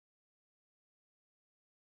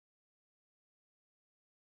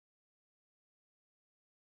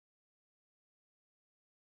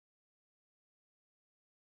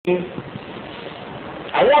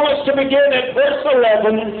I want us to begin at verse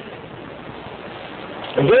 11,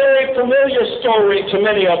 a very familiar story to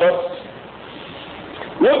many of us.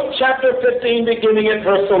 Luke chapter 15, beginning at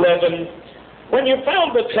verse 11. When you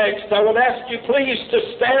found the text, I would ask you please to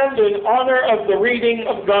stand in honor of the reading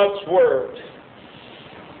of God's Word.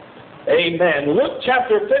 Amen. Luke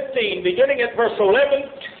chapter 15, beginning at verse 11,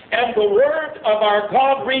 and the Word of our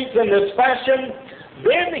God reads in this fashion.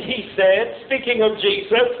 Then he said, speaking of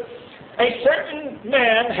Jesus, a certain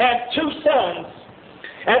man had 2 sons,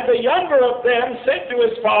 and the younger of them said to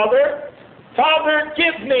his father, Father,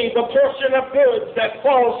 give me the portion of goods that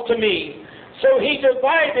falls to me. So he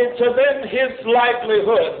divided to them his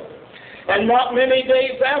livelihood. And not many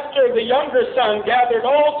days after, the younger son gathered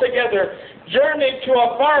all together, journeyed to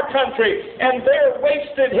a far country, and there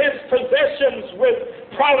wasted his possessions with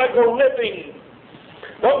prodigal living.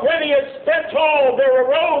 But when he had spent all, there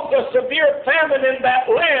arose a severe famine in that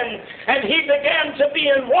land, and he began to be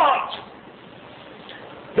in want.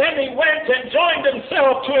 Then he went and joined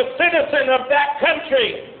himself to a citizen of that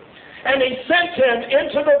country, and he sent him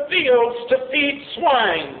into the fields to feed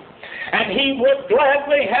swine. And he would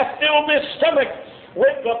gladly have filled his stomach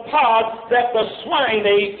with the pods that the swine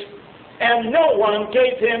ate, and no one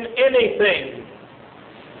gave him anything.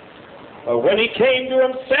 But when he came to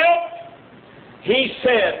himself, he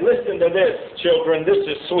said, listen to this, children, this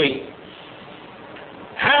is sweet.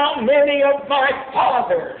 How many of my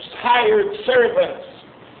father's hired servants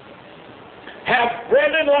have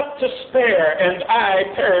bread enough to spare, and I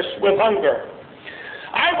perish with hunger?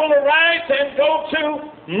 I will arise and go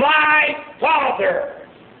to my father,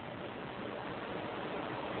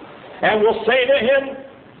 and will say to him,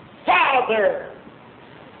 Father,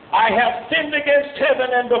 I have sinned against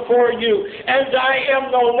heaven and before you, and I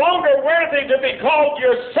am no longer worthy to be called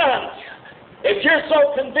your son. If you're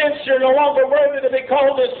so convinced you're no longer worthy to be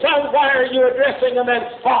called his son, why are you addressing him as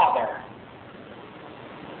Father?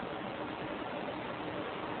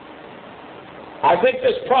 I think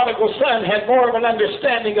this prodigal son had more of an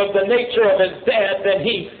understanding of the nature of his dad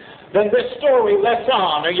than this story lets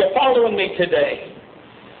on. Are you following me today?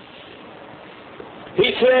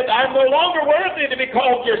 He said, I'm no longer worthy to be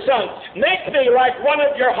called your son. Make me like one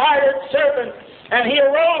of your hired servants. And he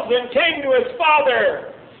arose and came to his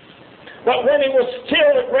father. But when he was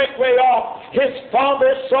still a great way off, his father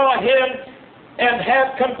saw him and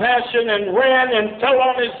had compassion and ran and fell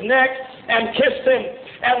on his neck and kissed him.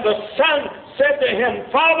 And the son said to him,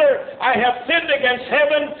 Father, I have sinned against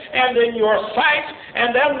heaven and in your sight,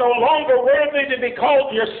 and am no longer worthy to be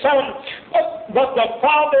called your son. But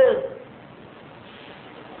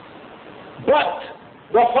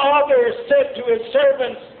the father said to his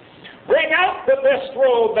servants, bring out the best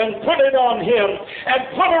robe and put it on him, and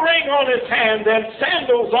put a ring on his hand and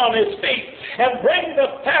sandals on his feet, and bring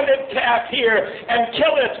the fatted calf here and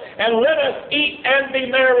kill it, and let us eat and be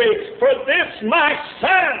merry. For this my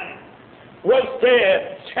son was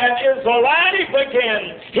dead and is alive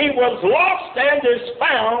again. He was lost and is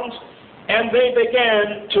found, and they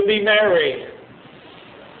began to be merry.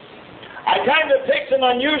 I kind of picked an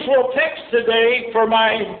unusual text today for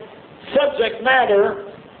my subject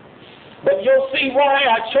matter, but you'll see why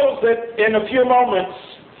I chose it in a few moments.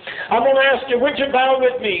 I'm going to ask you, would you bow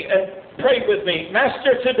with me and pray with me?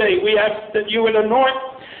 Master, today we ask that you would anoint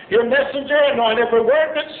your messenger, anoint every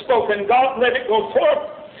word that's spoken. God, let it go forth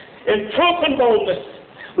in truth and boldness.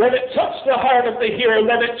 Let it touch the heart of the hearer.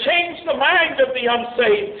 Let it change the mind of the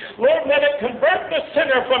unsaved. Lord, let it convert the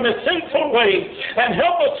sinner from his sinful way. And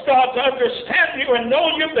help us, God, to understand you and know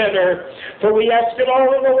you better. For we ask it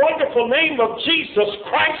all in the wonderful name of Jesus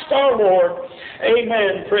Christ our Lord.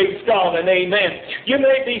 Amen. Praise God and amen. You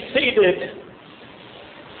may be seated.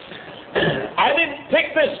 I didn't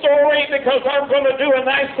pick this story because I'm going to do a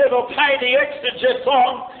nice little tidy exegesis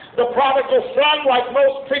on the prodigal son, like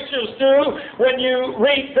most preachers do when you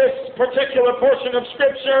read this particular portion of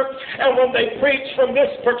Scripture and when they preach from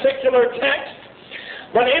this particular text.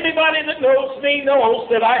 But anybody that knows me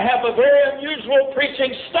knows that I have a very unusual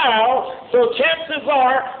preaching style, so chances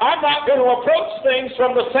are I'm not going to approach things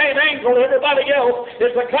from the same angle everybody else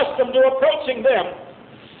is accustomed to approaching them.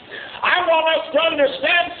 I want us to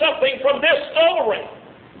understand something from this story.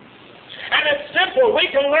 And it's simple. We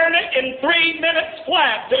can learn it in 3 minutes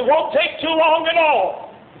flat. It won't take too long at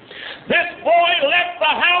all. This boy left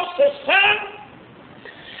the house a son,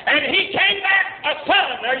 and he came back a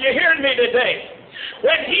son. Are you hearing me today?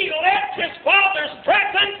 When he left his father's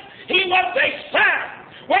presence, he was a son.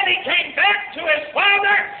 When he came back to his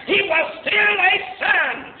father, he was still a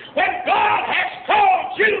son. When God has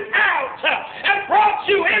called you out and brought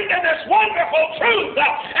you into this wonderful truth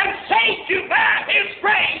and saved you by his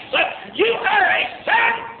grace,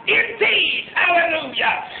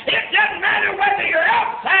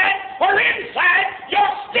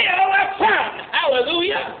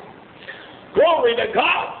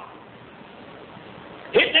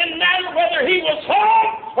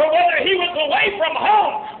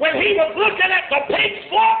 when he was looking at the pig's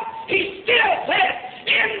flock, he still said,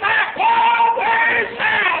 in my Father's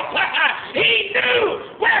house. He knew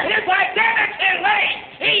where his identity lay.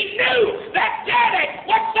 He knew that Daddy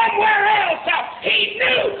was somewhere else. He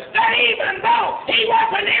knew that even though he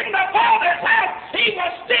wasn't in the Father's house, he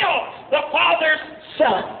was still the Father's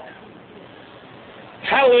son.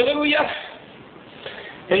 Hallelujah.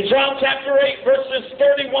 In John chapter 8, verses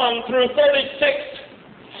 31 through 36,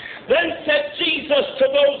 then said Jesus to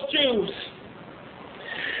those Jews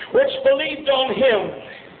which believed on him,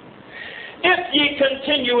 if ye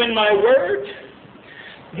continue in my word,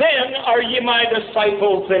 then are ye my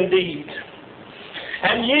disciples indeed.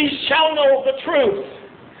 And ye shall know the truth,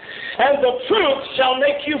 and the truth shall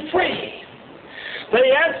make you free.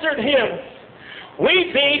 They answered him,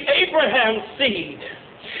 we be Abraham's seed,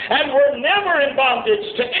 and were never in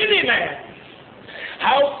bondage to any man.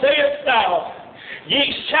 How sayest thou,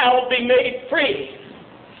 ye shall be made free?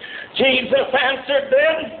 Jesus answered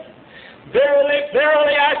them, verily,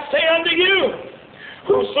 verily, I say unto you,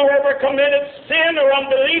 whosoever committeth sin or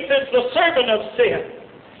unbelief is the servant of sin.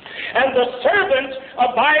 And the servant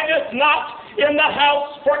abideth not in the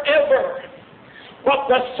house forever, but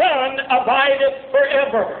the Son abideth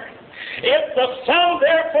forever. If the Son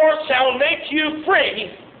therefore shall make you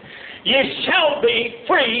free, ye shall be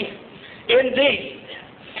free indeed.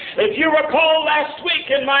 If you recall last week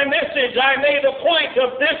in my message, I made a point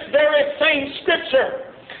of this very same scripture.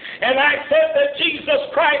 And I said that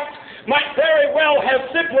Jesus Christ might very well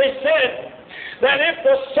have simply said that if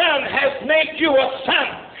the Son has made you a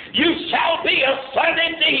son, you shall be a son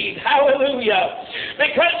indeed. Hallelujah.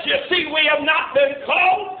 Because you see, we have not been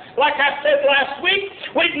called, like I said last week,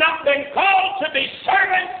 we've not been called to be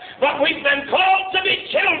servants, but we've been called to be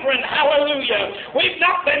children. Hallelujah. We've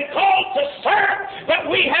not been called to serve,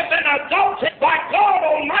 but we have been adopted by God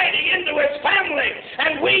Almighty into his family.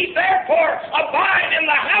 And we therefore abide in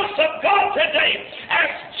the house of God today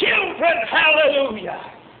as children. Hallelujah.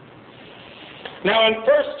 Now in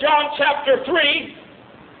 1 John chapter 3,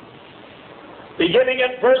 beginning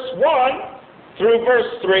at verse 1 through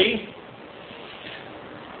verse 3,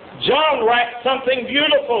 John writes something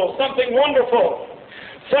beautiful, something wonderful,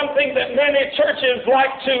 something that many churches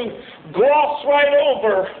like to gloss right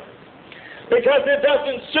over because it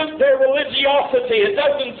doesn't suit their religiosity, it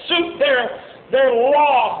doesn't suit their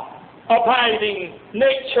law-abiding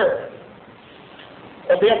nature.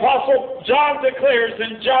 But the Apostle John declares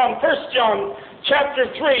in 1 John chapter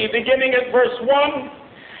 3, beginning at verse 1,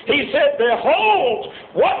 he said, behold,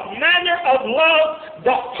 what manner of love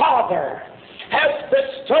the Father has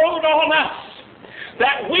bestowed on us,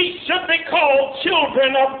 that we should be called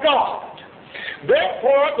children of God.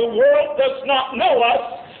 Therefore the world does not know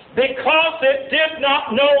us, because it did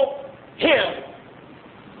not know him.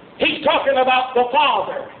 He's talking about the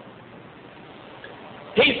Father.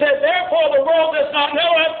 He said, therefore the world does not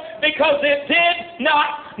know us, because it did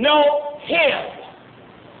not know him.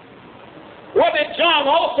 What did John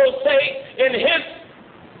also say in his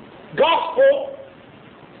Gospel,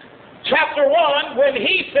 chapter 1, when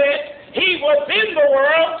he said, he was in the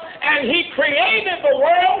world, and he created the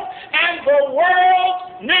world, and the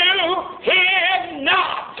world knew him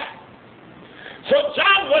not. So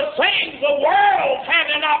John was saying the world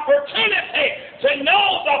had an opportunity to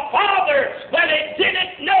know the Father, but it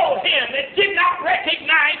didn't know him. It did not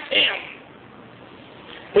recognize him.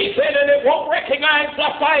 He said, and it won't recognize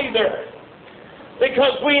us either,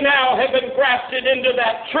 because we now have been grafted into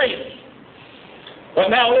that tree. But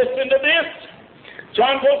now listen to this.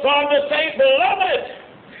 John goes on to say, beloved,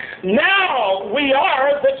 now we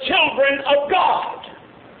are the children of God.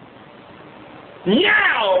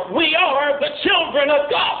 Now we are the children of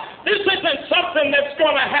God. This isn't something that's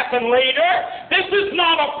going to happen later. This is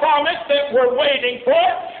not a promise that we're waiting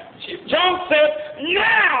for. John says,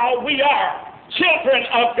 now we are children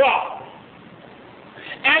of God.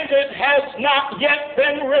 And it has not yet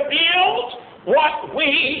been revealed what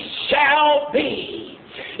we shall be.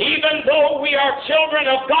 Even though we are children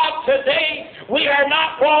of God today, we are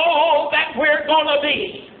not all that we're going to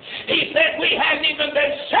be. He said we hadn't even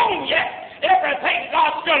been shown yet everything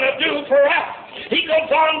God's going to do for us. He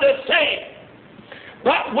goes on to say,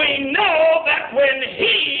 but we know that when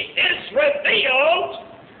he is revealed,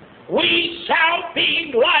 we shall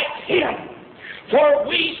be like him, for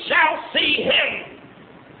we shall see him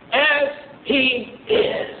as he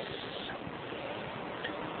is.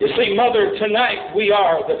 You see, Mother, tonight we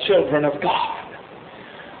are the children of God.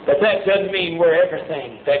 But that doesn't mean we're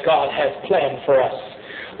everything that God has planned for us.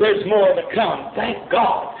 There's more to come. Thank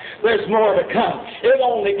God there's more to come. It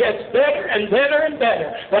only gets better and better and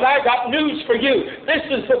better. But I got news for you. This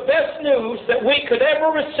is the best news that we could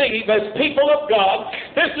ever receive as people of God.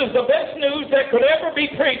 This is the best news that could ever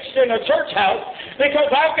be preached in a church house, because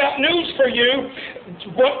I've got news for you.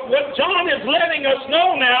 What John is letting us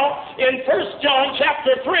know now in 1 John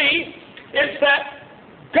chapter 3 is that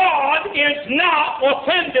God is not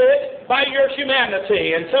offended by your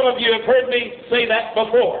humanity. And some of you have heard me say that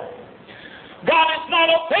before. God is not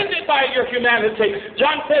offended by your humanity.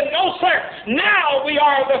 John said, no, sir. Now we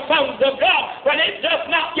are the sons of God, but it does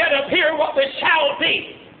not yet appear what we shall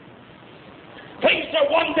be. Things are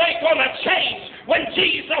one day going to change when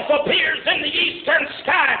Jesus appears in the eastern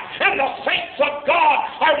sky and the saints of God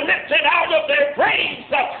are lifted out of their graves.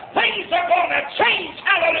 Things are going to change,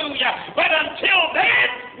 hallelujah. But until then,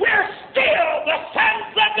 we're still the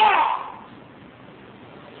sons of God.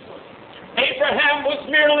 Abraham was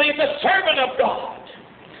merely the servant of God.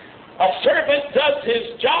 A servant does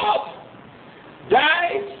his job,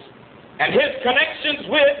 dies, and his connections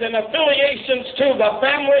with and affiliations to the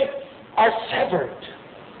family are severed.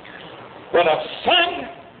 But a son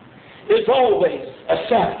is always a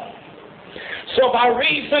son. So by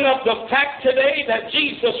reason of the fact today that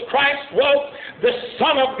Jesus Christ was the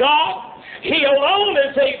Son of God, He alone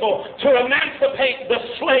is able to emancipate the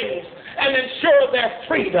slaves and ensure their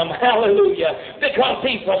freedom. Hallelujah. Because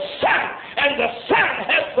He's a son, and the son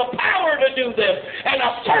has the power to do this, and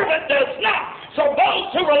a servant does not. So those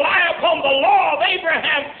who rely upon the law of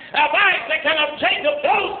Abraham, of Isaac, and of Jacob,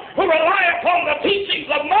 those who rely upon the teachings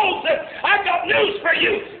of Moses, I've got news for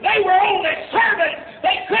you. They were only servants.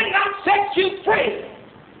 They could not set you free.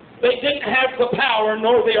 They didn't have the power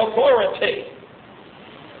nor the authority.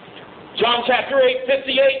 John chapter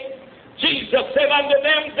 8:58, Jesus said unto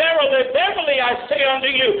them, verily, verily, I say unto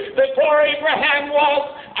you, before Abraham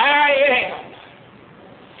was, I am.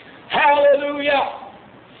 Hallelujah.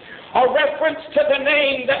 A reference to the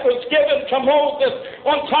name that was given to Moses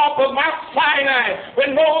on top of Mount Sinai,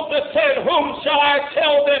 when Moses said, whom shall I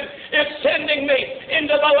tell them is sending me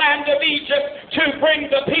into the land of Egypt to bring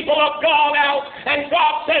the people of God out? And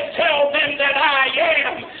God said, tell them that I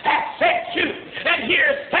am has sent you. And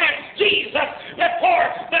here stands Jesus before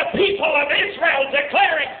the people of Israel,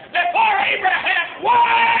 declaring, before Abraham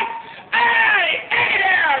was, I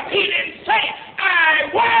am. He didn't say, I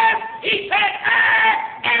was. He said,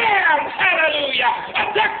 I am. Hallelujah.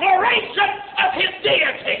 A declaration of His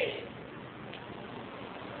deity.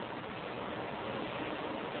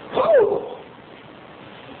 Whew.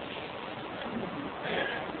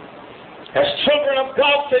 As children of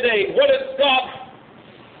God today, what has God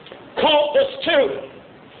called us to?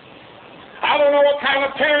 I don't know what kind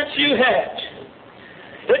of parents you had.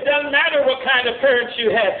 It doesn't matter what kind of parents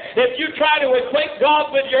you had. If you try to equate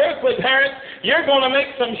God with your earthly parents, you're going to make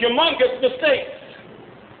some humongous mistakes.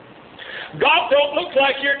 God don't look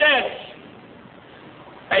like your daddy.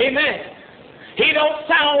 Amen. He don't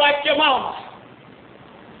sound like your mama.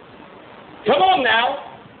 Come on now.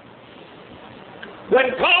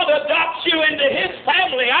 When God adopts you into His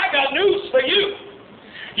family, I got news for you.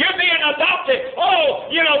 You're being adopted. Oh,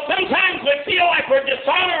 sometimes we feel like we're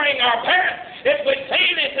dishonoring our parents if we say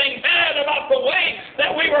anything bad about the way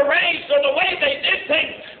that we were raised or the way they did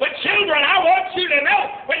things. But children, I want you to know,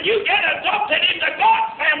 when you get adopted into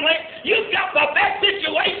God's family, you've got the best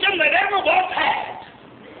situation that ever was had.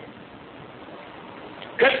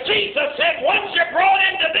 Because Jesus said, once you're brought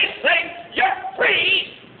into this thing, you're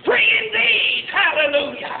free, free indeed.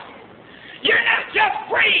 Hallelujah. You're not just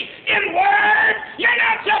free in word. You're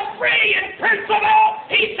not just free in principle.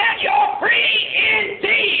 He said you're free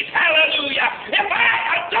indeed. Hallelujah. If I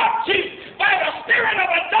adopt you by the spirit of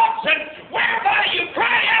adoption, whereby you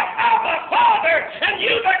cry out, Abba, Father, and you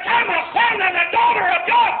become a son and a daughter of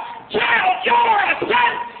God, child, you're a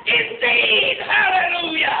son indeed.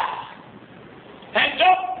 Hallelujah. And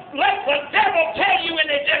don't let the devil tell you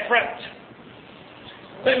any different.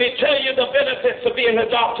 Let me tell you the benefits of being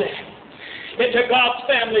adopted into God's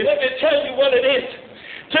family. Let me tell you what it is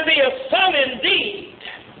to be a son indeed.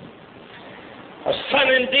 A son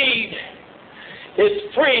indeed is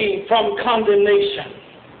free from condemnation.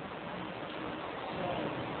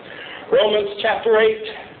 Romans chapter 8,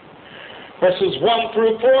 verses 1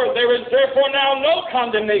 through 4, there is therefore now no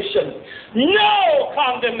condemnation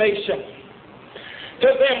to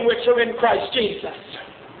them which are in Christ Jesus,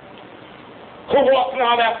 who walk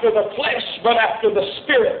not after the flesh, but after the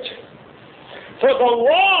Spirit. For the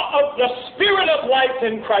law of the Spirit of life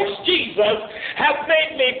in Christ Jesus hath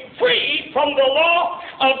made me free from the law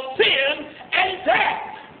of sin and death.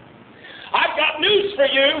 I've got news for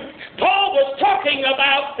you. Paul was talking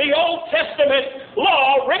about the Old Testament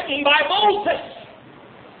law written by Moses.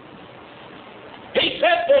 He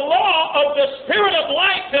said, the law of the Spirit of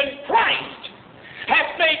life in Christ has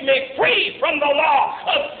made me free from the law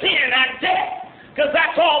of sin and death. Because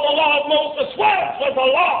that's all the law of Moses was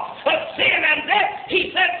the law of sin and death.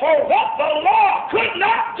 He said, for what the law could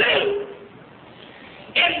not do,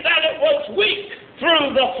 in that it was weak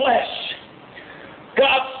through the flesh,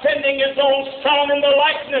 God sending His own Son in the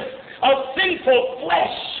likeness of sinful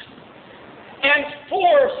flesh, and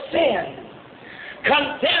for sin,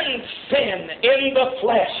 condemned sin in the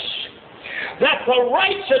flesh, that the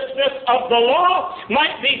righteousness of the law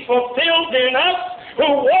might be fulfilled in us who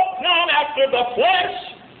walk not after the flesh,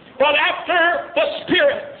 but after the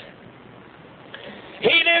Spirit. He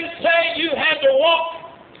didn't say you had to walk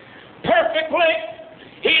perfectly.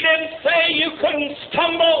 He didn't say you couldn't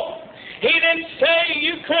stumble. He didn't say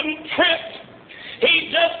you couldn't trip.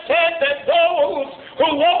 He just said that those who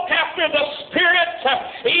walk after the Spirit,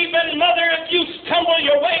 even, Mother, if you stumble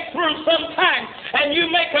your way through sometime and you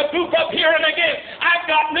make a goof up here and again, I've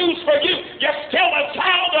got news for you. You're still a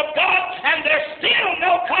child of God, and there's still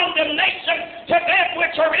no condemnation to them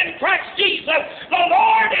which are in Christ Jesus. The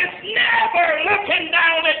Lord is never looking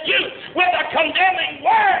down at you with a condemning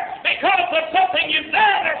word because of something you've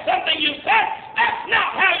done or something you said. That's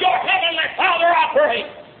not how your Heavenly Father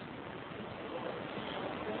operates.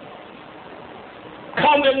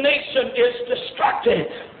 Condemnation is destructive.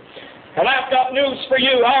 And I've got news for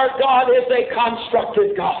you. Our God is a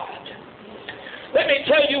constructive God. Let me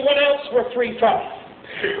tell you what else we're free from.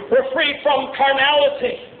 We're free from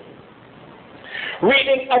carnality.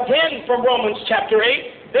 Reading again from Romans chapter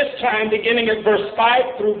 8, this time beginning at verse 5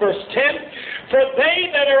 through verse 10. For they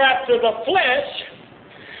that are after the flesh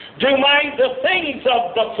do mind the things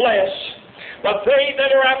of the flesh, but they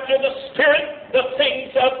that are after the Spirit, the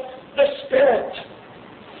things of the Spirit.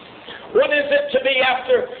 What is it to be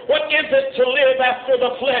after? What is it to live after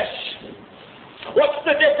the flesh? What's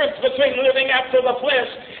the difference between living after the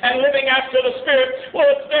flesh and living after the Spirit? Well,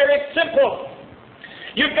 it's very simple.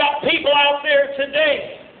 You've got people out there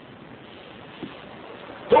today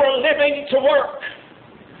who are living to work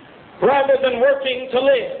rather than working to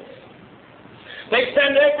live. They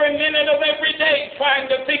spend every minute of every day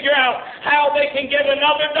trying to figure out how they can get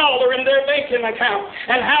another dollar in their banking account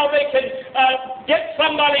and how they can get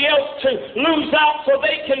somebody else to lose out so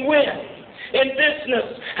they can win in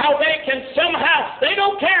business. How they can somehow, they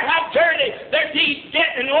don't care how dirty their deeds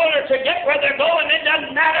get in order to get where they're going. It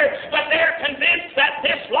doesn't matter, but they're convinced that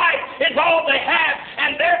this life is all they have,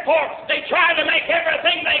 and therefore they try to make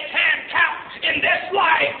everything they can count in this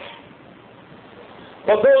life.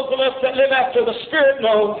 But those of us that live after the Spirit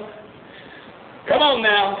know, come on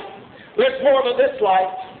now, there's more to this life.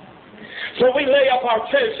 So we lay up our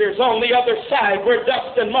treasures on the other side where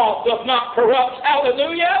dust and moth doth not corrupt.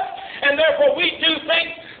 Hallelujah. And therefore we do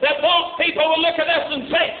things that those people will look at us and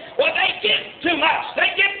say, well, they give too much. They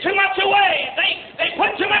give too much away. They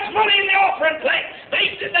put too much money in the offering plate.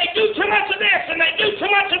 They do too much of this and they do too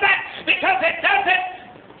much of that because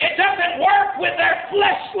it doesn't work with their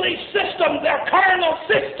fleshly system, their carnal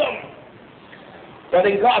system. But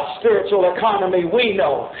in God's spiritual economy, we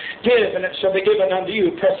know, give and it shall be given unto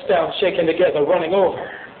you, pressed down, shaken together, running over,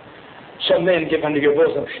 shall men give unto your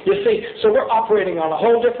bosom. You see, so we're operating on a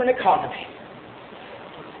whole different economy.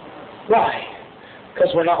 Why? Because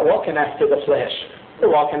we're not walking after the flesh.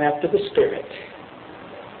 We're walking after the Spirit.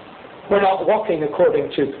 We're not walking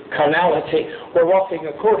according to carnality. We're walking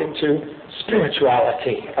according to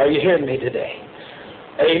spirituality. Are you hearing me today?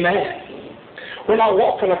 Amen. We're not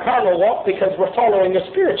walking a carnal walk because we're following a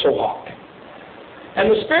spiritual walk. And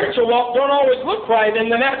the spiritual walk don't always look right in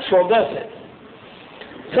the natural, does it?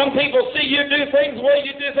 Some people see you do things the way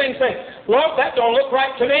you do things, say, Lord, that don't look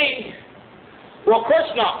right to me. Well, of course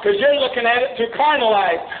not, because you're looking at it through carnal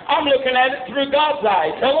eyes. I'm looking at it through God's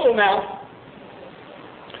eyes. Hello now.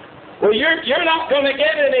 Well, you're not going to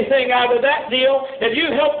get anything out of that deal. If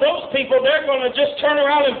you help those people, they're going to just turn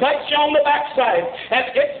around and bite you on the backside. And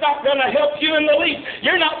it's not going to help you in the least.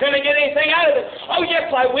 You're not going to get anything out of it. Oh, yes,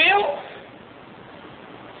 I will.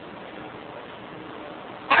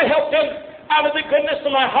 I helped them out of the goodness of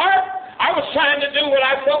my heart. I was trying to do what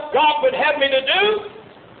I felt God would have me to do.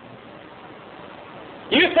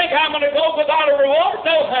 You think I'm going to go without a reward?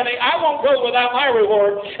 No, honey, I won't go without my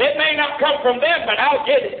reward. It may not come from them, but I'll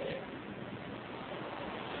get it.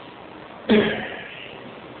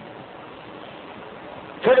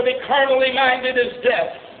 For to be carnally minded is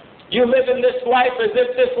death. You live in this life as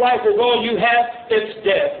if this life is all you have, it's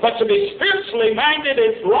death. But to be spiritually minded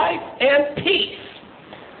is life and peace.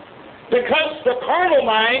 Because the carnal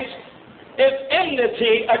mind is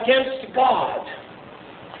enmity against God.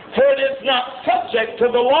 For it is not subject to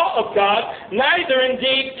the law of God, neither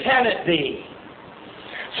indeed can it be.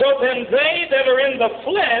 So then they that are in the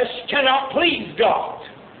flesh cannot please God.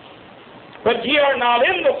 But ye are not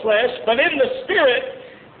in the flesh, but in the Spirit,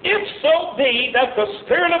 if so be that the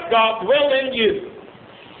Spirit of God dwell in you.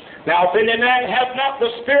 Now if any man have not the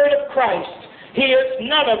Spirit of Christ, he is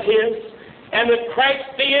none of his. And if Christ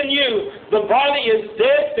be in you, the body is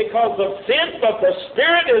dead because of sin, but the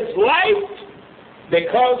Spirit is life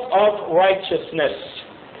because of righteousness.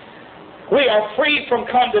 We are free from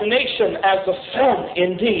condemnation as a son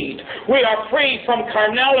indeed. We are free from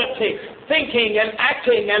carnality, thinking and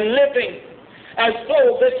acting and living as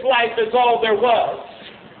though this life is all there was.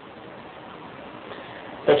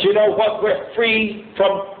 But you know what? We're free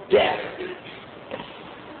from death.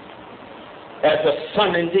 As a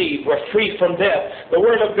son indeed, we're free from death. The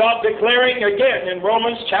Word of God declaring again in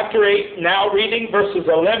Romans chapter 8, now reading verses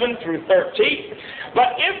 11 through 13.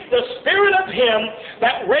 But if the Spirit of Him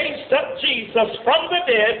that raised up Jesus from the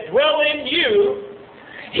dead dwell in you,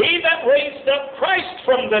 He that raised up Christ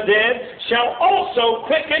from the dead shall also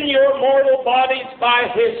quicken your mortal bodies by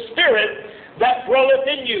His Spirit that dwelleth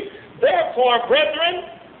in you. Therefore,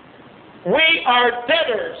 brethren, we are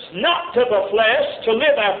debtors not to the flesh, to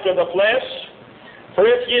live after the flesh. For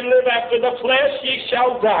if ye live after the flesh, ye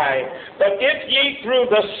shall die. But if ye through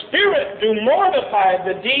the Spirit do mortify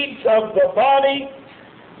the deeds of the body,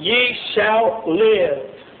 ye shall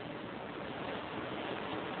live.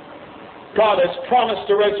 God has promised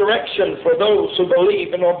a resurrection for those who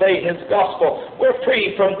believe and obey His gospel. We're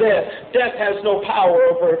free from death. Death has no power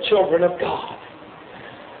over children of God.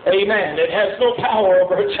 Amen. It has no power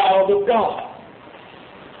over a child of God.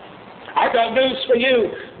 I got news for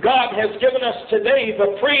you. God has given us today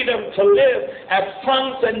the freedom to live as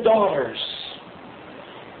sons and daughters.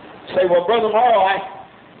 Say, well, Brother Morrow,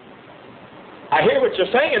 I hear what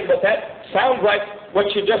you're saying, but that sounds like what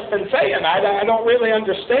you've just been saying. I don't really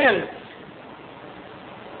understand.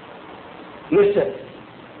 Listen.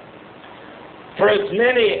 For as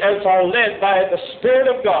many as are led by the Spirit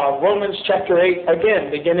of God, Romans chapter 8,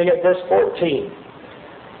 again, beginning at verse 14,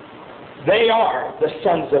 they are the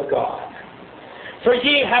sons of God. For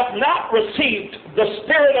ye have not received the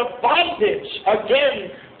spirit of bondage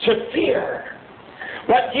again to fear,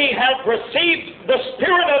 but ye have received the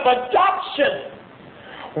Spirit of adoption,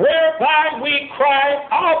 whereby we cry,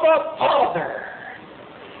 Abba, Father.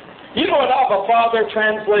 You know what Abba, Father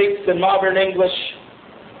translates in modern English?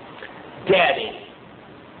 Daddy.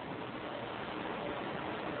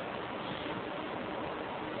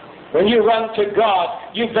 When you run to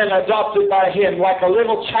God, you've been adopted by Him. Like a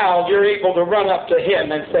little child, you're able to run up to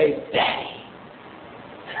Him and say, Daddy.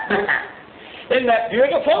 Isn't that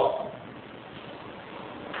beautiful?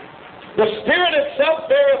 The Spirit itself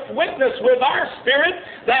beareth witness with our spirit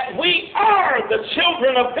that we are the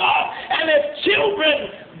children of God. And if children,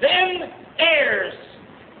 then heirs.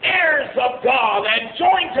 Heirs of God and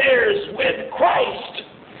joint heirs with Christ.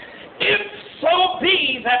 If so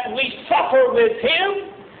be that we suffer with Him,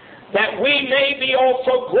 that we may be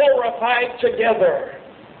also glorified together.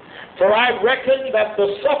 For I reckon that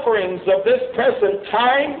the sufferings of this present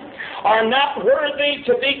time are not worthy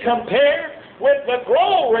to be compared with the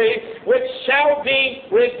glory which shall be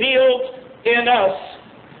revealed in us.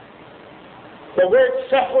 The word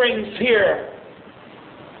sufferings here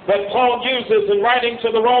that Paul uses in writing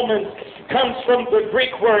to the Romans comes from the Greek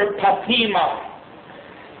word pathema,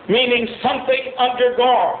 meaning something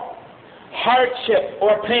undergone, hardship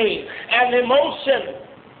or pain, an emotion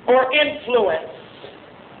or influence,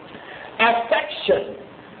 affection,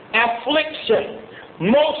 affliction,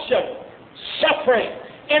 motion, suffering.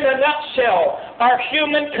 In a nutshell, our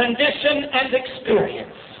human condition and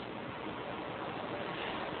experience.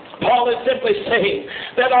 Paul is simply saying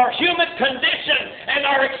that our human condition and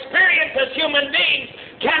our experience as human beings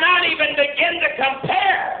cannot even begin to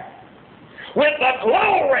compare with the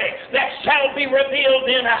glory that shall be revealed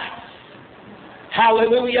in us.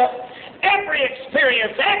 Hallelujah. Every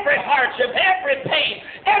experience, every hardship, every pain,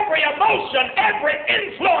 every emotion, every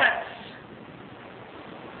influence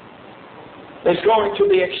is going to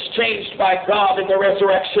be exchanged by God in the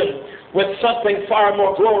resurrection with something far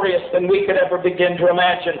more glorious than we could ever begin to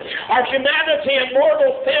imagine. Our humanity and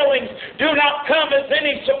mortal failings do not come as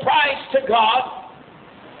any surprise to God.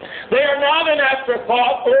 They are not an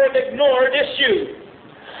afterthought or an ignored issue.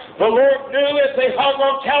 The Lord knew as they hung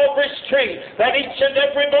on Calvary's tree that each and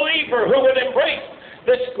every believer who would embrace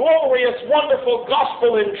this glorious, wonderful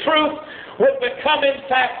gospel in truth would become, in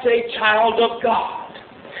fact, a child of God.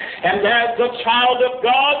 And as a child of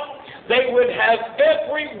God, they would have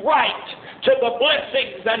every right to the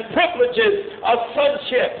blessings and privileges of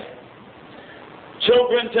sonship.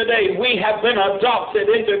 Children, today we have been adopted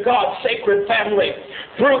into God's sacred family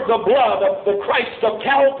through the blood of the Christ of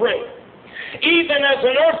Calvary. Even as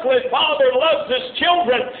an earthly father loves his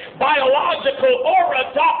children, biological or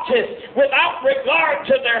adopted, without regard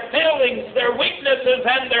to their failings, their weaknesses,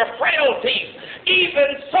 and their frailties,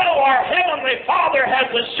 even so our Heavenly Father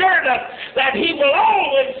has assured us that He will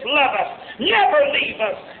always love us, never leave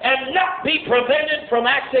us, and not be prevented from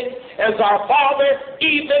acting as our Father,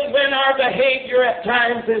 even when our behavior at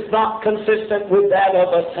times is not consistent with that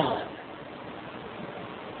of a son.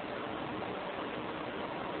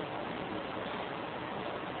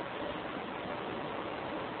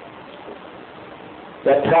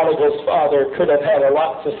 That prodigal's father could have had a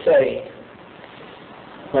lot to say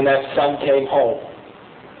when that son came home.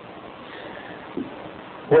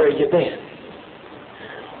 Where you been?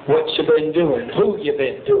 What you been doing? Who you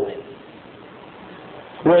been doing?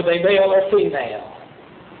 Were they male or female?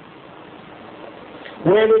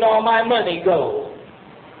 Where did all my money go?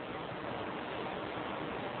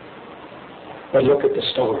 But look at the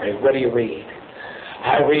story. What do you read?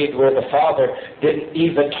 I read where the father didn't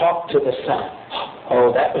even talk to the son.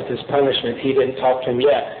 Oh, that was his punishment. He didn't talk to him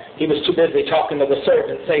yet. He was too busy talking to the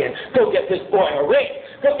servant, saying, go get this boy a ring.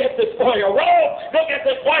 Go get this boy a robe. Go get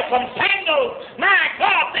this boy some sandals. My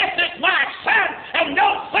God, this is my son, and no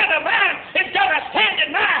son of man is going to stand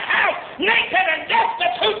in my house naked and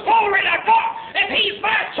destitute. Glory to God. If he's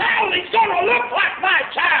my child, he's going to look like my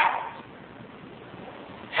child.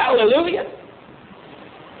 Hallelujah.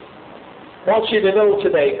 I want you to know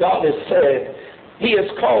today, God has said He has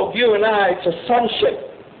called you and I to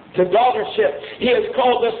sonship, to daughtership. He has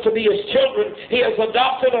called us to be His children. He has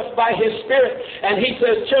adopted us by His Spirit. And He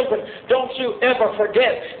says, children, don't you ever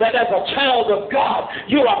forget that as a child of God,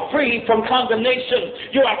 you are free from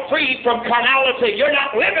condemnation. You are free from carnality. You're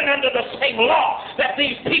not living under the same law that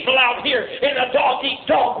these people out here in a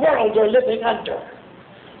dog-eat-dog world are living under.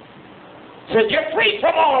 He said, you're free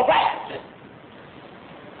from all of that.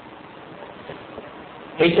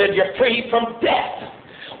 He said, you're free from death.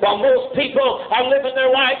 While most people are living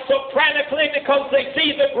their lives so frantically because they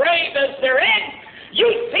see the grave as their end, you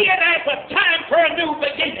see it as a time for a new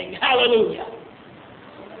beginning. Hallelujah.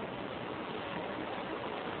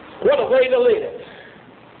 What a way to live.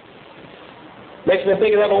 Makes me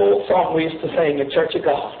think of that old song we used to sing in Church of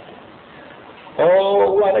God.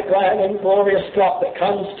 Oh, what a glad and glorious thought that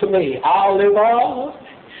comes to me. I'll live on.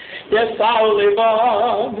 Yes, I'll live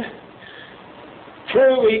on.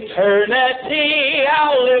 Through eternity,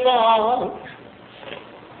 I'll live on.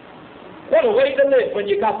 What a way to live when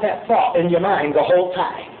you got that thought in your mind the whole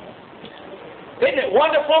time. Isn't it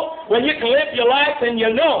wonderful when you can live your life and you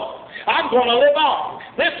know, I'm going to live on.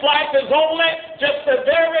 This life is only just a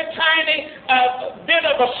very tiny bit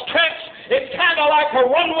of a stretch. It's kind of like a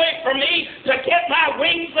runway for me to get my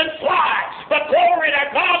wings and fly. But glory to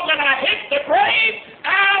God, when I hit the grave,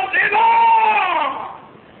 I'll live on.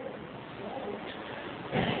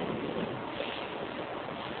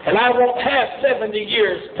 And I won't have 70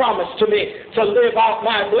 years promised to me to live out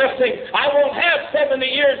my blessing. I won't have 70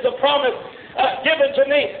 years of promise given to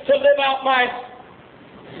me to live out my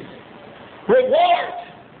reward.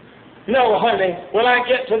 No, honey, when I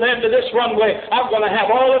get to the end of this runway, I'm going to have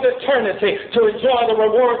all of eternity to enjoy the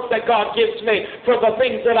rewards that God gives me for the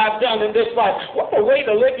things that I've done in this life. What a way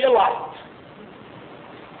to live your life.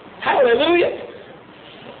 Hallelujah.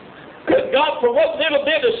 Good God, for what little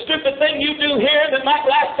bit of stupid thing you do here that might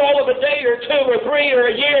last all of a day or two or three or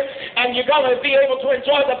a year, and you're going to be able to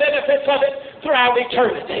enjoy the benefits of it throughout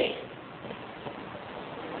eternity.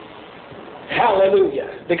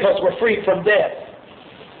 Hallelujah. Because we're free from death.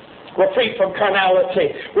 We're free from carnality.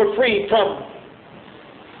 We're free from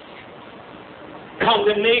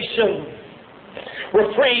condemnation.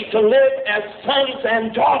 We're free to live as sons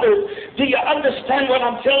and daughters. Do you understand what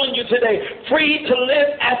I'm telling you today? Free to live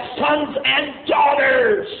as sons and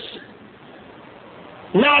daughters.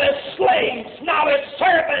 Not as slaves, not as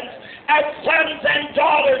servants, as sons and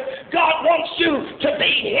daughters. God wants you to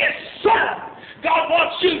be His son. God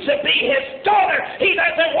wants you to be His daughter. He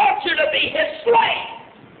doesn't want you to be His slave.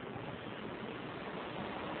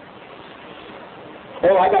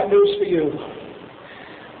 Oh, I got news for you.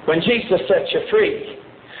 When Jesus sets you free,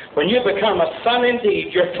 when you become a son indeed,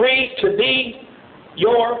 you're free to be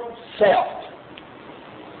yourself.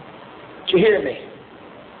 Did you hear me?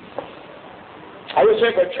 I wish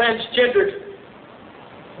every transgendered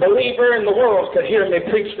believer in the world could hear me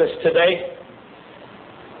preach this today.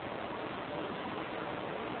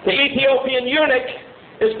 The Ethiopian eunuch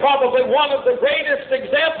is probably one of the greatest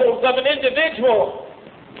examples of an individual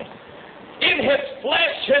In his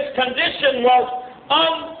flesh, his condition was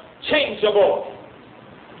unchangeable.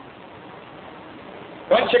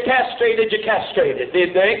 Once you're castrated, you're castrated.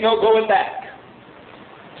 There ain't no going back.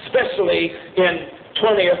 Especially in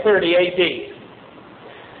 20 or 30 A.D.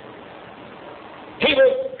 He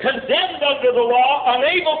was condemned under the law,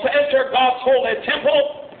 unable to enter God's holy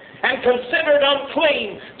temple, and considered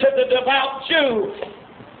unclean to the devout Jew,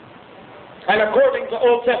 and according to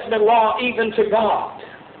Old Testament law, even to God.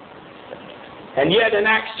 And yet in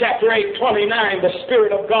Acts chapter 8:29, the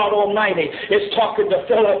Spirit of God Almighty is talking to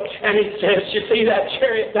Philip, and he says, you see that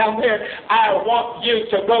chariot down there? I want you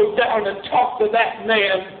to go down and talk to that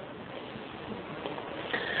man.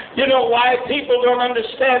 You know why people don't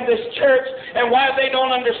understand this church and why they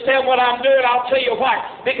don't understand what I'm doing? I'll tell you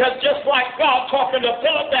why. Because just like God talking to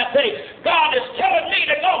Philip that day, God is telling me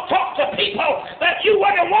to go talk to people that you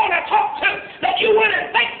wouldn't want to talk to, that you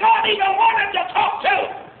wouldn't think God even wanted to talk to.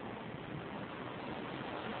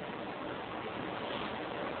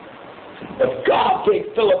 But God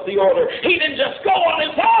gave Philip the order. He didn't just go on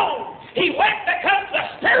his own. He went because the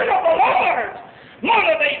Spirit of the Lord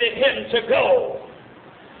motivated him to go.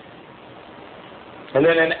 And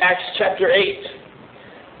then in Acts chapter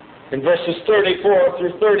 8, in verses 34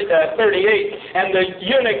 through 38, and the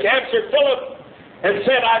eunuch answered Philip and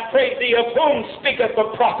said, I pray thee, of whom speaketh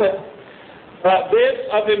the prophet this,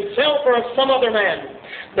 of himself or of some other man?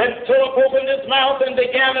 Then Philip opened his mouth and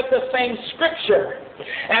began at the same scripture,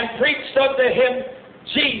 and preached unto him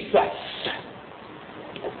Jesus.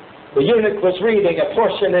 The eunuch was reading a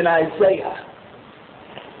portion in Isaiah.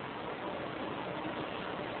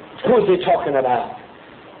 Who is he talking about?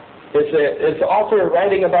 Is the author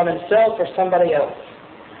writing about himself or somebody else?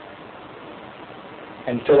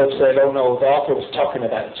 And Philip said, oh no, the author was talking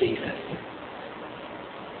about Jesus.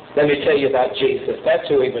 Let me tell you about Jesus. That's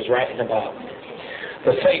who he was writing about.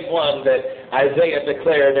 The same one that Isaiah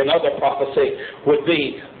declared in other prophecy would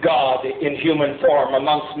be God in human form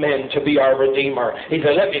amongst men to be our Redeemer. He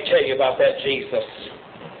said, let me tell you about that Jesus.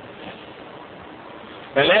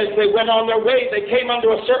 And as they went on their way, they came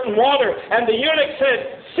unto a certain water, and the eunuch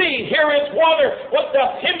said, see, here is water. What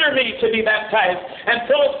doth hinder me to be baptized? And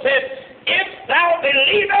Philip said, if thou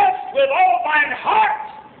believest with all thine heart,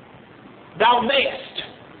 thou mayest.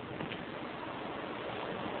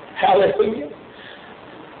 Hallelujah.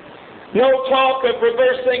 No talk of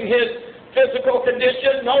reversing his physical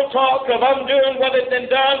condition, no talk of undoing what had been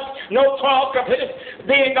done, no talk of his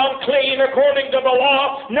being unclean according to the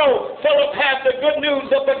law. No, Philip had the good news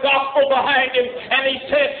of the gospel behind him, and he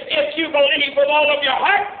said, if you believe with all of your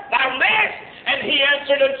heart, thou mayest. And he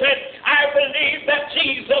answered and said, I believe that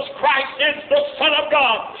Jesus Christ is the Son of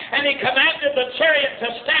God. And he commanded the chariot to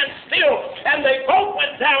stand still, and they both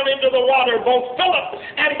went down into the water, both Philip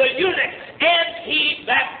and the eunuch, and he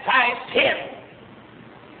baptized him.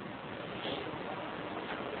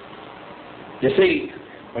 You see,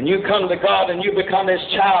 when you come to God and you become His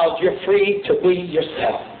child, you're free to be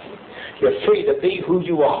yourself. You're free to be who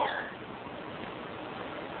you are.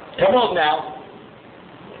 Come on now.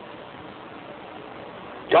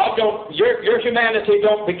 God your humanity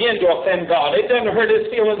don't begin to offend God. It doesn't hurt His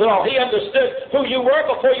feelings at all. He understood who you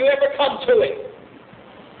were before you ever come to Him.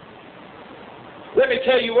 Let me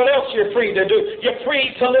tell you what else you're free to do. You're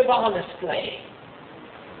free to live honestly.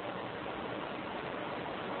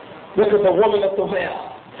 Look at the woman at the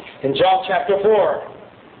well in John chapter 4.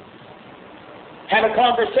 Had a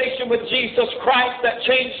conversation with Jesus Christ that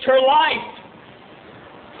changed her life.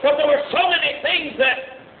 But there were so many things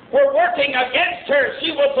that were working against her.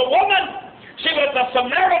 She was a woman. She was a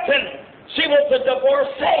Samaritan. She was a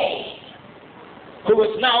divorcee who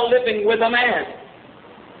was now living with a man.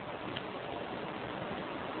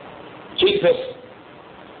 Jesus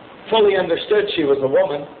fully understood she was a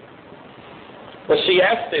woman. But she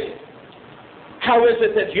asked him, how is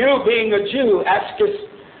it that you, being a Jew, askest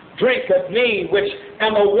drink of me, which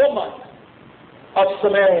am a woman of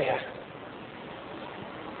Samaria?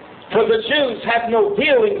 For the Jews have no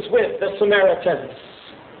dealings with the Samaritans.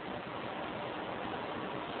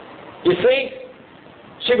 You see,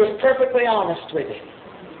 she was perfectly honest with him.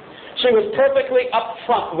 She was perfectly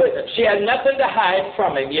upfront with him. She had nothing to hide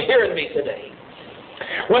from him. You're hearing me today.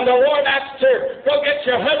 When the Lord asked her, go get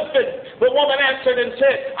your husband, the woman answered and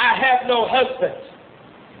said, I have no husband.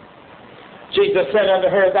 Jesus said unto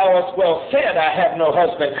her, thou hast well said, I have no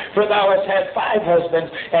husband, for thou hast had 5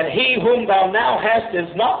 husbands, and he whom thou now hast is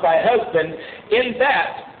not thy husband. In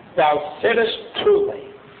that thou saidst truly.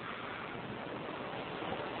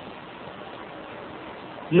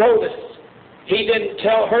 Notice, He didn't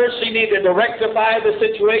tell her she needed to rectify the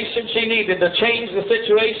situation. She needed to change the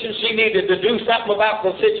situation. She needed to do something about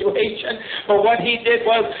the situation. But what he did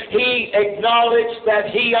was he acknowledged that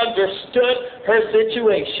he understood her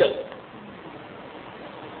situation.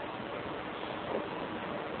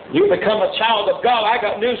 You become a child of God. I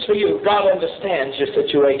got news for you. God understands your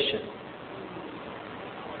situation.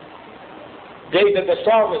 David the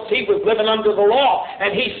psalmist, he was living under the law,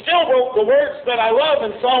 and he still wrote the words that I love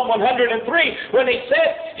in Psalm 103 when he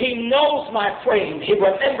said, he knows my frame, he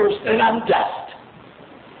remembers that I'm dust.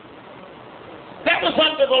 That was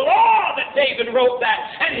under the law that David wrote that.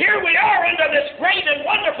 And here we are under this great and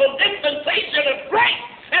wonderful dispensation of grace,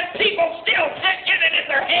 and people still can't get it in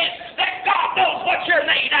their head that God knows what you're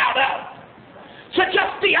made out of. So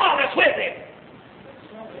just be honest with him.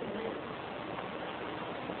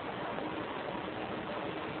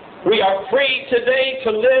 We are free today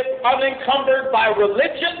to live unencumbered by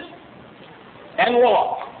religion and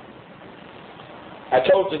law. I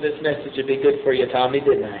told you this message would be good for you, Tommy,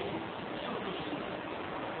 didn't I?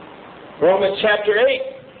 Romans chapter 8.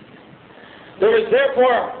 There is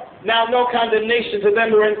therefore now no condemnation to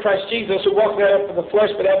them who are in Christ Jesus, who walk not after the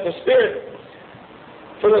flesh but after the Spirit.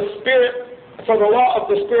 For the law of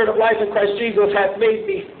the Spirit of life in Christ Jesus hath made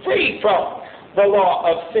me free from the law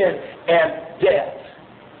of sin and death.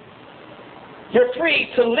 You're free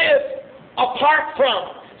to live apart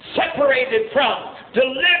from, separated from,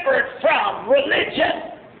 delivered from religion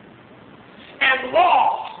and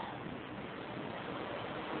law.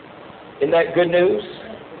 Isn't that good news?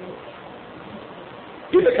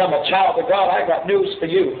 You become a child of God. I got news for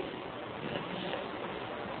you.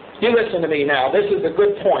 You listen to me now. This is a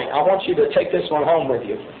good point. I want you to take this one home with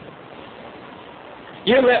you.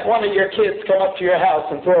 You let one of your kids come up to your house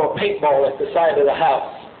and throw a paintball at the side of the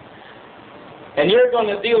house. And you're going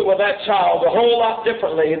to deal with that child a whole lot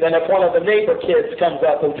differently than if one of the neighbor kids comes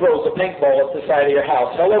up and throws a paintball at the side of your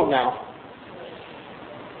house. Hello now.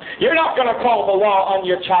 You're not going to call the law on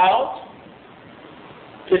your child.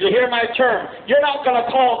 Did you hear my term? You're not going to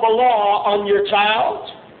call the law on your child.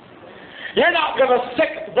 You're not going to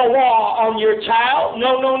sick the law on your child.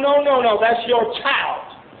 No. That's your child.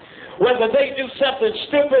 Whether they do something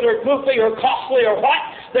stupid or goofy or costly or what,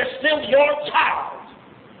 they're still your child.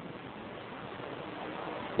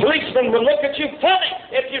 Policemen will look at you funny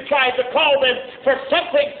if you tried to call them for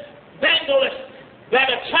something vandalous that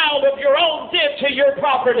a child of your own did to your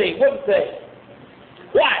property, wouldn't they?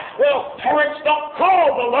 Why? Well, parents don't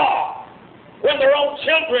call the law when their own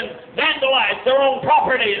children vandalize their own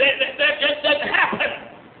property. That just doesn't happen.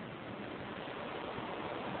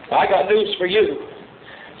 I got news for you.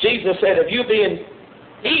 Jesus said, if you being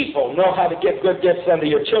evil know how to give good gifts unto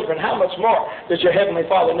your children, how much more does your Heavenly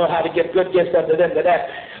Father know how to give good gifts unto them that ask?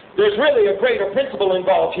 There's really a greater principle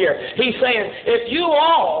involved here. He's saying, if you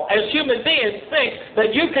all, as human beings, think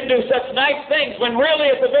that you can do such nice things when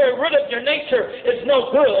really at the very root of your nature it's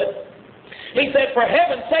no good, he said, for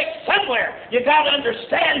heaven's sake, somewhere you got to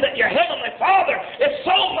understand that your Heavenly Father is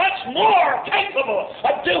so much more capable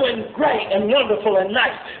of doing great and wonderful and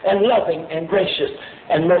nice and loving and gracious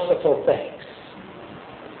and merciful things.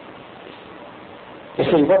 You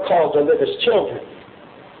see, we're called to live as children.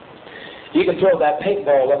 You can throw that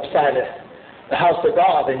paintball upside the house of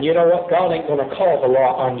God, and you know what? God ain't going to call the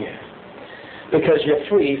law on you because you're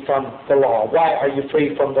free from the law. Why are you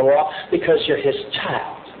free from the law? Because you're His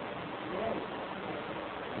child.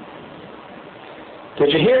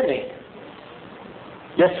 Did you hear me?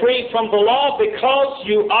 You're free from the law because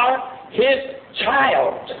you are His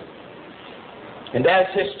child. And as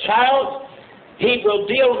His child, He will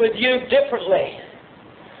deal with you differently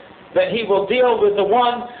than He will deal with the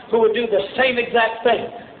one who would do the same exact thing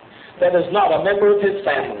that is not a member of His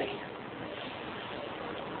family.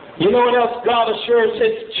 You know what else God assures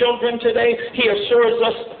His children today? He assures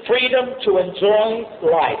us freedom to enjoy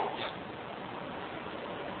life.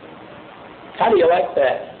 How do you like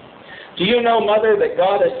that? Do you know, Mother, that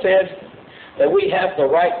God has said that we have the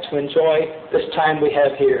right to enjoy this time we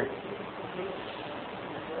have here?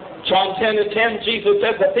 John 10:10, Jesus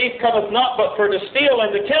said, the thief cometh not but for to steal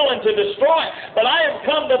and to kill and to destroy. But I am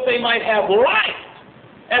come that they might have life,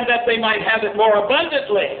 and that they might have it more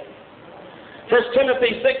abundantly. 1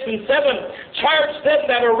 Timothy 6:7, charge them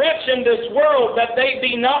that are rich in this world, that they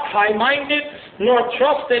be not high-minded, nor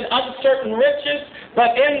trust in uncertain riches,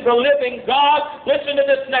 but in the living God. Listen to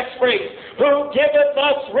this next phrase, who giveth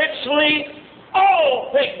us richly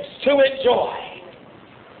all things to enjoy.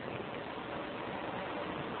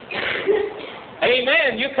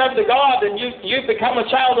 Amen. You come to God and you become a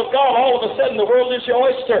child of God. All of a sudden the world is your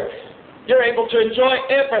oyster. You're able to enjoy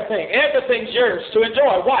everything. Everything's yours to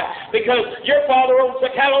enjoy. Why? Because your Father owns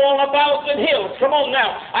the cattle on 1,000 hills. Come on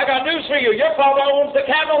now. I got news for you. Your Father owns the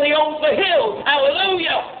cattle. He owns the hills.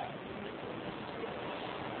 Hallelujah.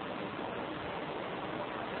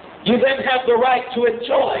 You then have the right to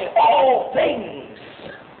enjoy all things.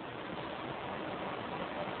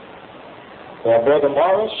 Well, Brother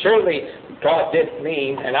Morrow, surely God didn't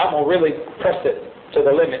mean, and I'm going to really press it to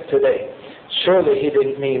the limit today, surely He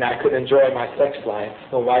didn't mean I could enjoy my sex life.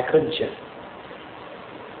 Well, why couldn't you?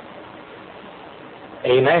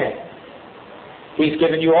 Amen. He's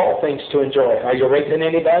given you all things to enjoy. Are you raping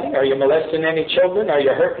anybody? Are you molesting any children? Are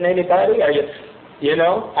you hurting anybody? Are you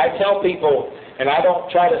know, I tell people, and I don't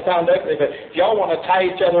try to sound ugly, but if y'all want to tie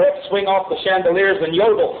each other up, swing off the chandeliers and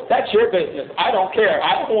yodel, that's your business. I don't care.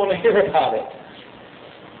 I don't want to hear about it.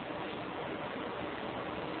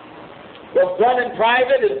 What's done in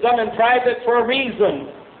private is done in private for a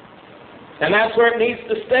reason. And that's where it needs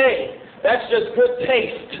to stay. That's just good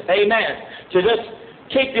taste. Amen. To just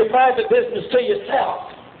keep your private business to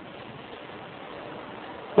yourself.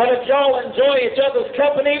 But if y'all enjoy each other's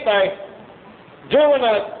company by doing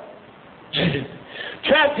a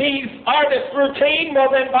trapeze artist routine, well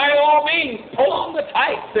then by all means, pull on the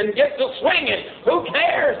tights and get to swinging. Who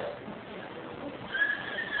cares?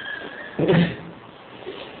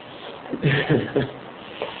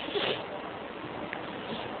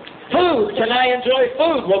 Food. Can I enjoy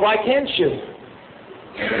food? Well, why can't you?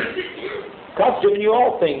 God's given you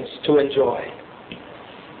all things to enjoy.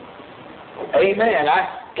 Amen.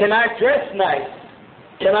 Can I dress nice?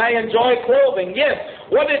 Can I enjoy clothing? Yes.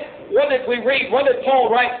 What did we read? What did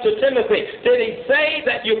Paul write to Timothy? Did he say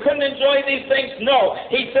that you couldn't enjoy these things? No.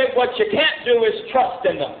 He said what you can't do is trust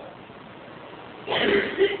in them.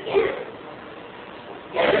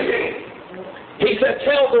 He said,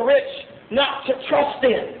 tell the rich not to trust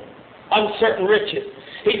in uncertain riches.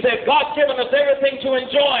 He said, God's given us everything to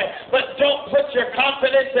enjoy, but don't put your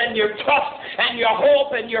confidence and your trust and your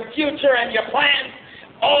hope and your future and your plans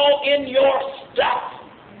all in your stuff.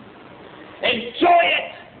 Enjoy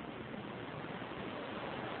it,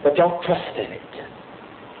 but don't trust in it.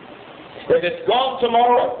 If it's gone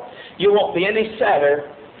tomorrow, you won't be any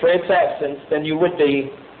sadder for its absence than you would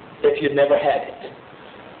be if you'd never had it.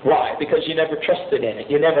 Why? Because you never trusted in it.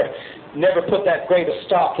 You never put that great a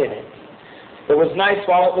stock in it. It was nice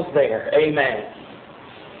while it was there. Amen.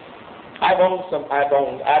 I've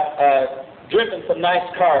driven some nice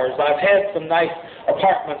cars. I've had some nice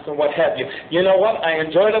apartments and what have you. You know what? I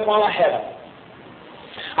enjoyed them while I had them.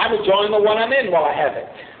 I'm enjoying the one I'm in while I have it.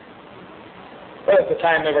 But if the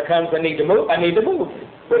time ever comes I need to move, I need to move.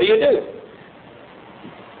 What do?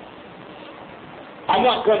 I'm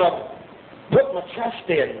not going to put my trust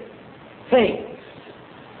in things.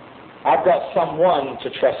 I've got someone to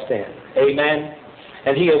trust in. Amen.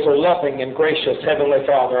 And He is a loving and gracious Heavenly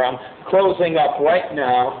Father. I'm closing up right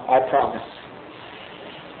now, I promise.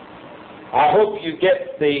 I hope you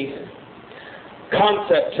get the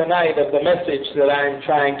concept tonight of the message that I'm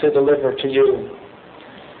trying to deliver to you.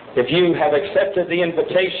 If you have accepted the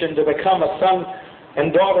invitation to become a son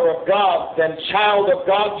and daughter of God, then child of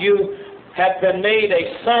God, you have been made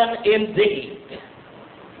a son indeed.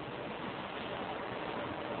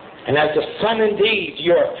 And as a son indeed,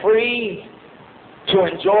 you're free to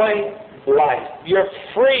enjoy life. You're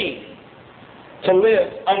free to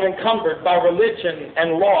live unencumbered by religion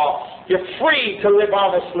and law. You're free to live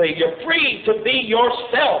honestly. You're free to be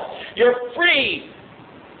yourself. You're free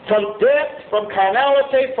from death, from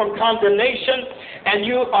carnality, from condemnation, and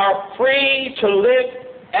you are free to live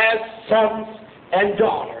as sons and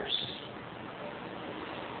daughters.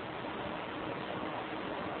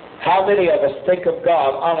 How many of us think of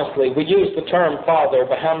God, honestly, we use the term Father,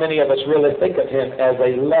 but how many of us really think of Him as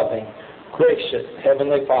a loving, gracious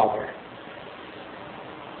Heavenly Father?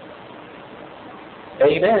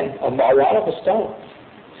 Amen. A lot of us don't.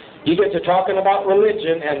 You get to talking about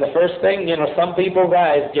religion, and the first thing, some people's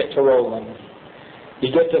eyes get to rolling.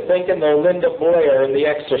 You get to thinking they're Linda Blair in The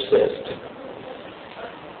Exorcist.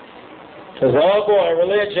 Because, oh boy,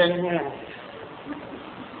 religion.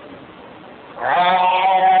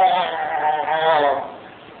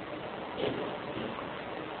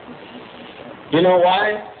 You know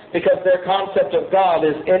why? Because their concept of God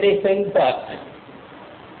is anything but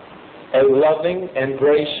a loving and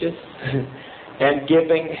gracious and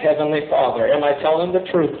giving Heavenly Father. Am I telling the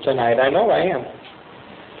truth tonight? I know I am.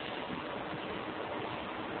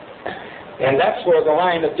 And that's where the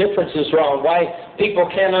line of difference is wrong. Why people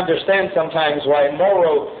can't understand sometimes why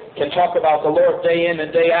Morrow can talk about the Lord day in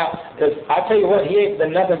and day out. Because I'll tell you what, he ain't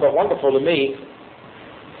been nothing but wonderful to me.